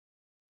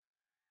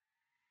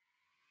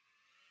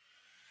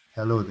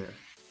Hello there,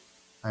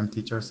 I'm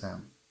Teacher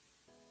Sam,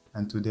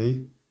 and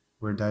today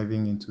we're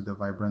diving into the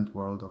vibrant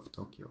world of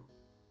Tokyo.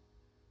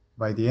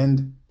 By the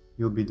end,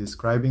 you'll be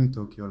describing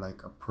Tokyo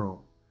like a pro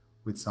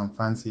with some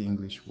fancy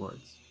English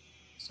words.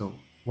 So,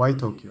 why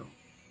Tokyo?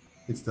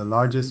 It's the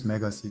largest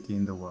megacity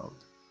in the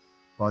world,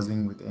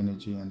 buzzing with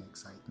energy and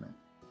excitement.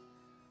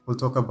 We'll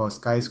talk about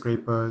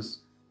skyscrapers,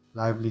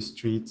 lively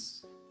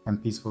streets,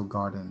 and peaceful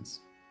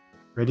gardens.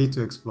 Ready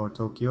to explore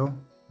Tokyo?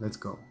 Let's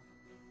go.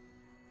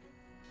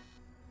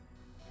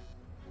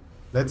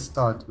 Let's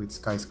start with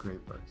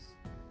skyscrapers.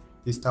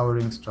 These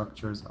towering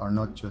structures are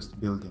not just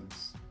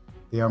buildings.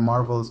 They are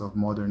marvels of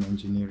modern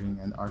engineering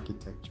and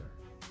architecture.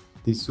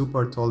 These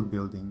super tall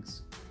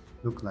buildings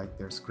look like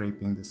they're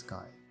scraping the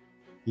sky.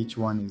 Each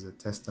one is a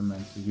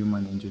testament to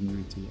human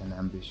ingenuity and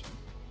ambition,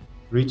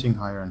 reaching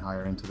higher and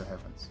higher into the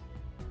heavens.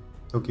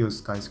 Tokyo's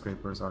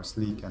skyscrapers are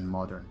sleek and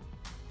modern,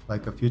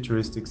 like a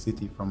futuristic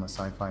city from a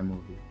sci-fi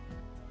movie.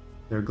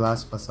 Their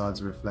glass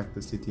facades reflect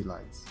the city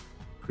lights,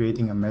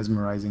 creating a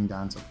mesmerizing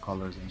dance of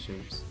colors and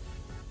shapes.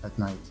 At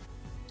night,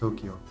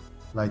 Tokyo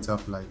lights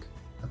up like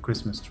a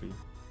Christmas tree,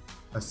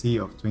 a sea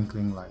of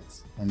twinkling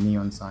lights and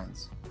neon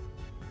signs.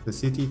 The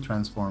city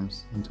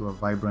transforms into a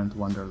vibrant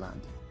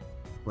wonderland,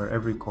 where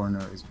every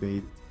corner is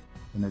bathed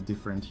in a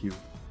different hue.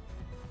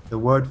 The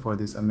word for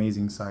this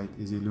amazing sight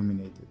is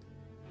illuminated.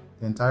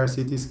 The entire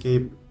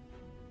cityscape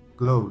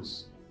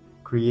glows,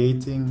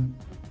 creating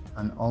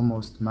an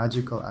almost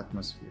magical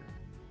atmosphere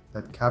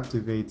that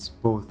captivates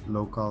both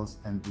locals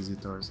and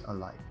visitors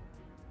alike.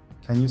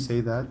 Can you say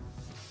that?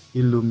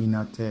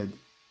 Illuminated.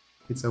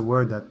 It's a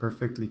word that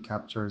perfectly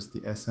captures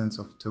the essence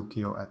of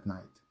Tokyo at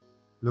night.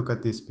 Look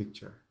at this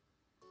picture.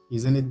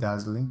 Isn't it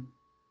dazzling?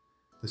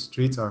 The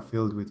streets are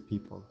filled with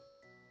people,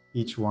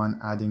 each one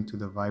adding to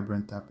the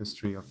vibrant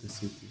tapestry of the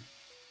city.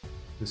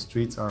 The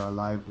streets are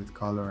alive with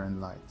color and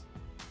light.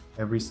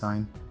 Every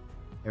sign,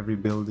 every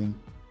building,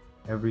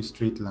 every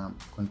street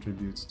lamp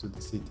contributes to the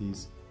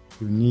city's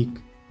unique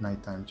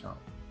nighttime charm.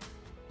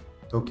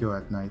 Tokyo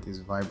at night is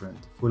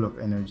vibrant, full of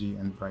energy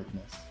and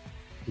brightness.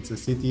 It's a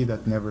city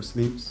that never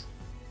sleeps,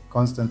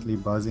 constantly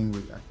buzzing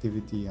with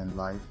activity and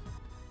life,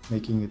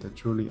 making it a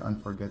truly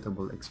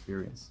unforgettable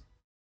experience.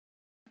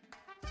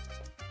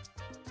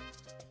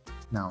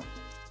 Now,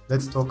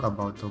 let's talk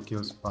about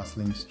Tokyo's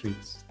bustling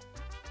streets.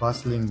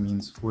 Bustling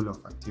means full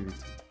of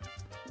activity.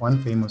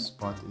 One famous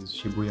spot is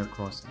Shibuya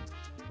Crossing,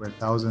 where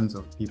thousands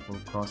of people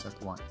cross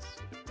at once,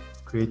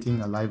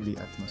 creating a lively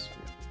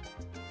atmosphere.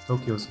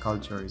 Tokyo's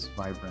culture is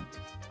vibrant,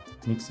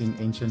 mixing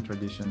ancient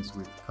traditions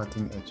with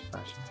cutting-edge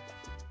fashion.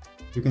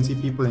 You can see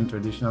people in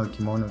traditional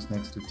kimonos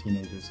next to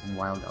teenagers in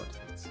wild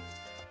outfits.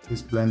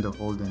 This blend of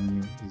old and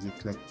new is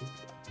eclectic,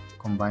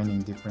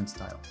 combining different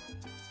styles.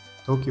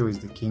 Tokyo is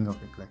the king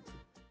of eclectic.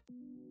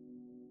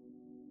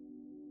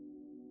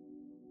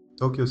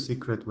 Tokyo's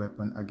secret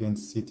weapon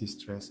against city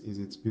stress is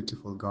its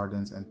beautiful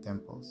gardens and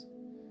temples.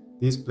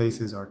 These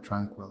places are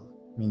tranquil,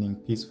 meaning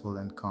peaceful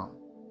and calm.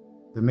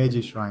 The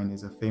Meiji Shrine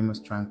is a famous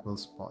tranquil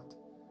spot,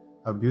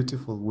 a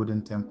beautiful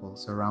wooden temple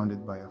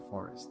surrounded by a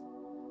forest.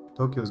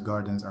 Tokyo's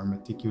gardens are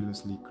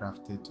meticulously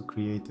crafted to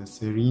create a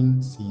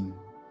serene scene.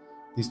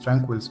 These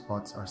tranquil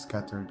spots are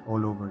scattered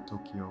all over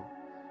Tokyo,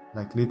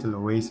 like little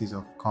oases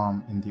of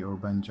calm in the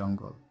urban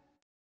jungle.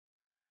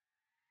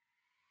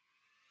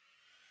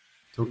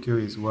 Tokyo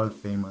is world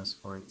famous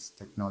for its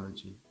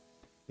technology.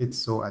 It's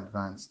so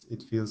advanced,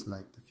 it feels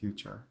like the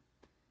future.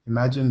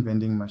 Imagine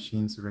vending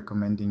machines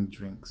recommending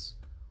drinks,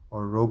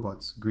 or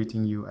robots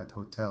greeting you at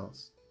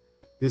hotels.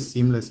 This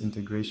seamless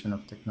integration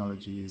of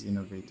technology is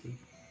innovative.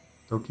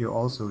 Tokyo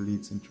also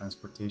leads in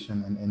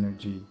transportation and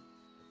energy,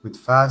 with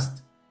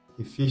fast,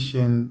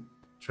 efficient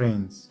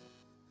trains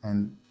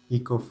and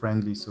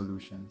eco-friendly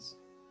solutions.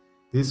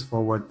 This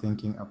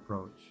forward-thinking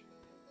approach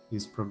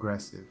is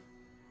progressive.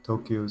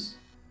 Tokyo's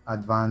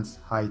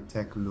advanced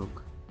high-tech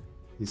look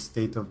is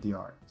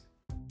state-of-the-art.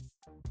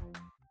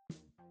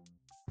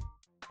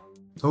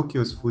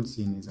 Tokyo's food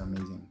scene is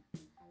amazing.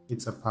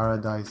 It's a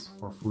paradise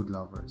for food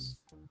lovers,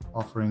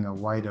 offering a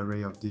wide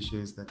array of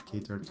dishes that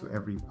cater to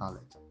every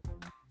palate.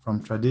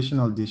 From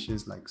traditional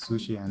dishes like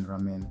sushi and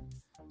ramen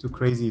to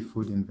crazy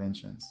food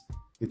inventions,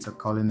 it's a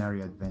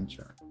culinary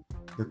adventure.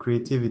 The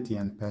creativity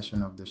and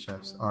passion of the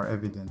chefs are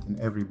evident in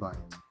every bite.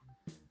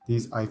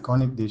 These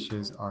iconic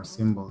dishes are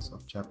symbols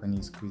of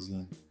Japanese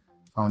cuisine,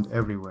 found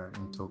everywhere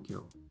in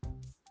Tokyo.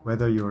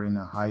 Whether you're in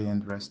a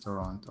high-end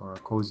restaurant or a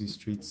cozy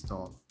street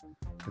stall,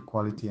 the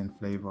quality and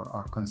flavor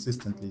are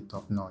consistently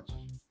top-notch.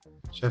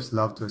 Chefs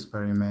love to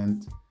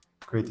experiment,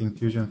 creating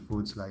fusion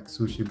foods like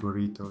sushi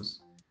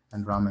burritos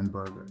and ramen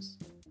burgers.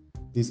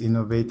 These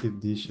innovative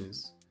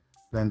dishes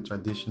blend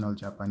traditional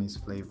Japanese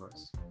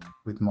flavors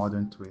with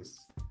modern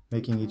twists,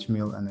 making each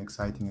meal an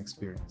exciting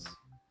experience.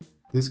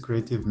 This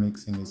creative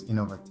mixing is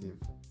innovative.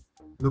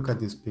 Look at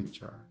this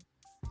picture.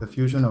 The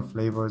fusion of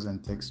flavors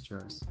and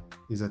textures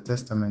is a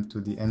testament to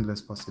the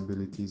endless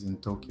possibilities in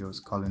Tokyo's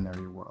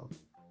culinary world.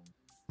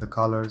 The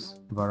colors,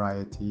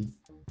 variety,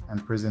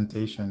 and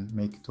presentation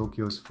make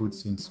Tokyo's food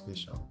scene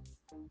special.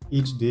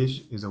 Each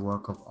dish is a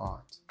work of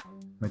art,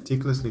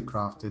 meticulously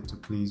crafted to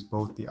please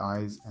both the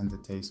eyes and the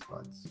taste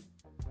buds.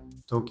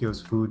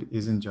 Tokyo's food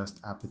isn't just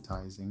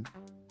appetizing,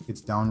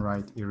 it's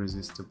downright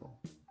irresistible.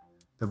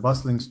 The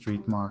bustling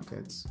street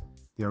markets,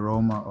 the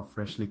aroma of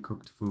freshly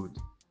cooked food,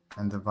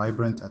 and the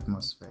vibrant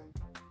atmosphere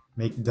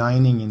make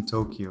dining in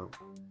Tokyo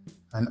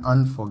an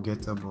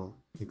unforgettable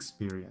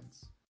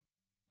experience.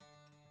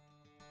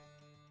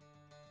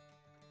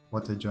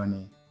 What a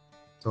journey!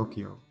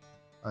 Tokyo,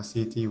 a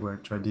city where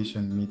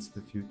tradition meets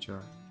the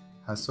future,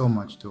 has so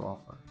much to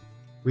offer.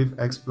 We've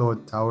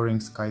explored towering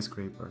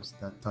skyscrapers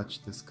that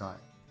touch the sky,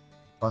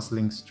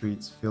 bustling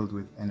streets filled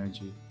with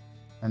energy,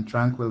 and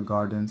tranquil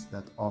gardens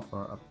that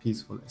offer a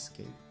peaceful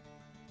escape.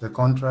 The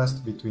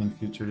contrast between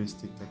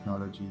futuristic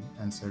technology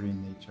and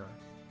serene nature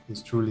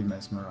is truly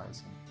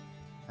mesmerizing.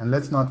 And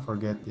let's not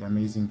forget the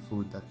amazing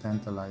food that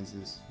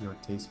tantalizes your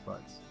taste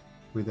buds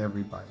with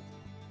every bite.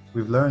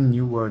 We've learned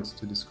new words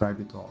to describe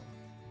it all,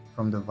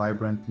 from the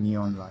vibrant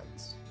neon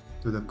lights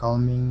to the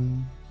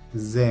calming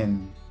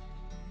Zen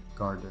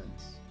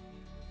gardens.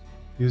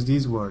 Use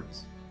these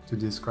words to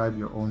describe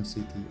your own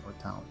city or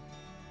town.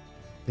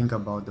 Think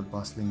about the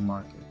bustling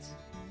markets,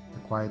 the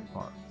quiet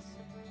parks,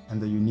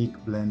 and the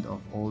unique blend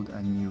of old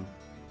and new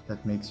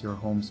that makes your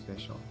home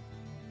special.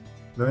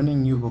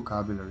 Learning new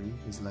vocabulary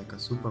is like a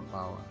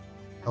superpower,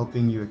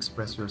 helping you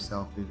express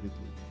yourself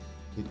vividly.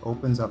 It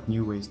opens up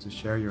new ways to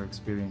share your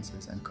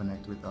experiences and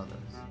connect with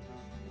others.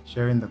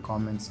 Share in the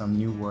comments some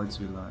new words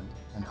you learned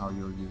and how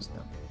you'll use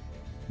them.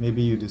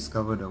 Maybe you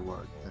discovered a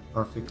word that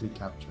perfectly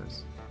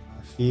captures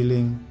a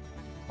feeling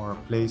or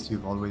a place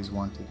you've always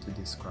wanted to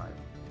describe.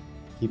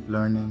 Keep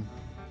learning,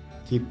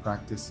 keep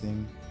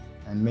practicing,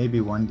 and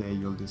maybe one day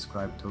you'll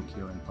describe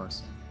Tokyo in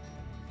person.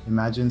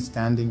 Imagine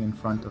standing in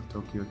front of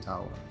Tokyo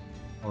Tower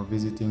or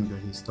visiting the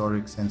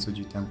historic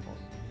Sensoji Temple,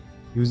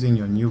 using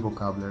your new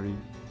vocabulary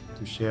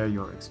to share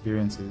your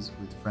experiences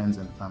with friends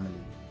and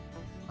family.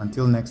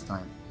 Until next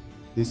time,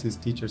 this is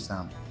Teacher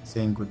Sam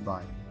saying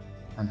goodbye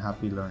and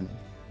happy learning.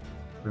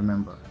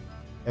 Remember,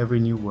 every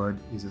new word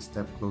is a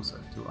step closer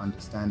to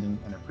understanding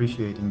and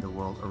appreciating the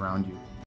world around you.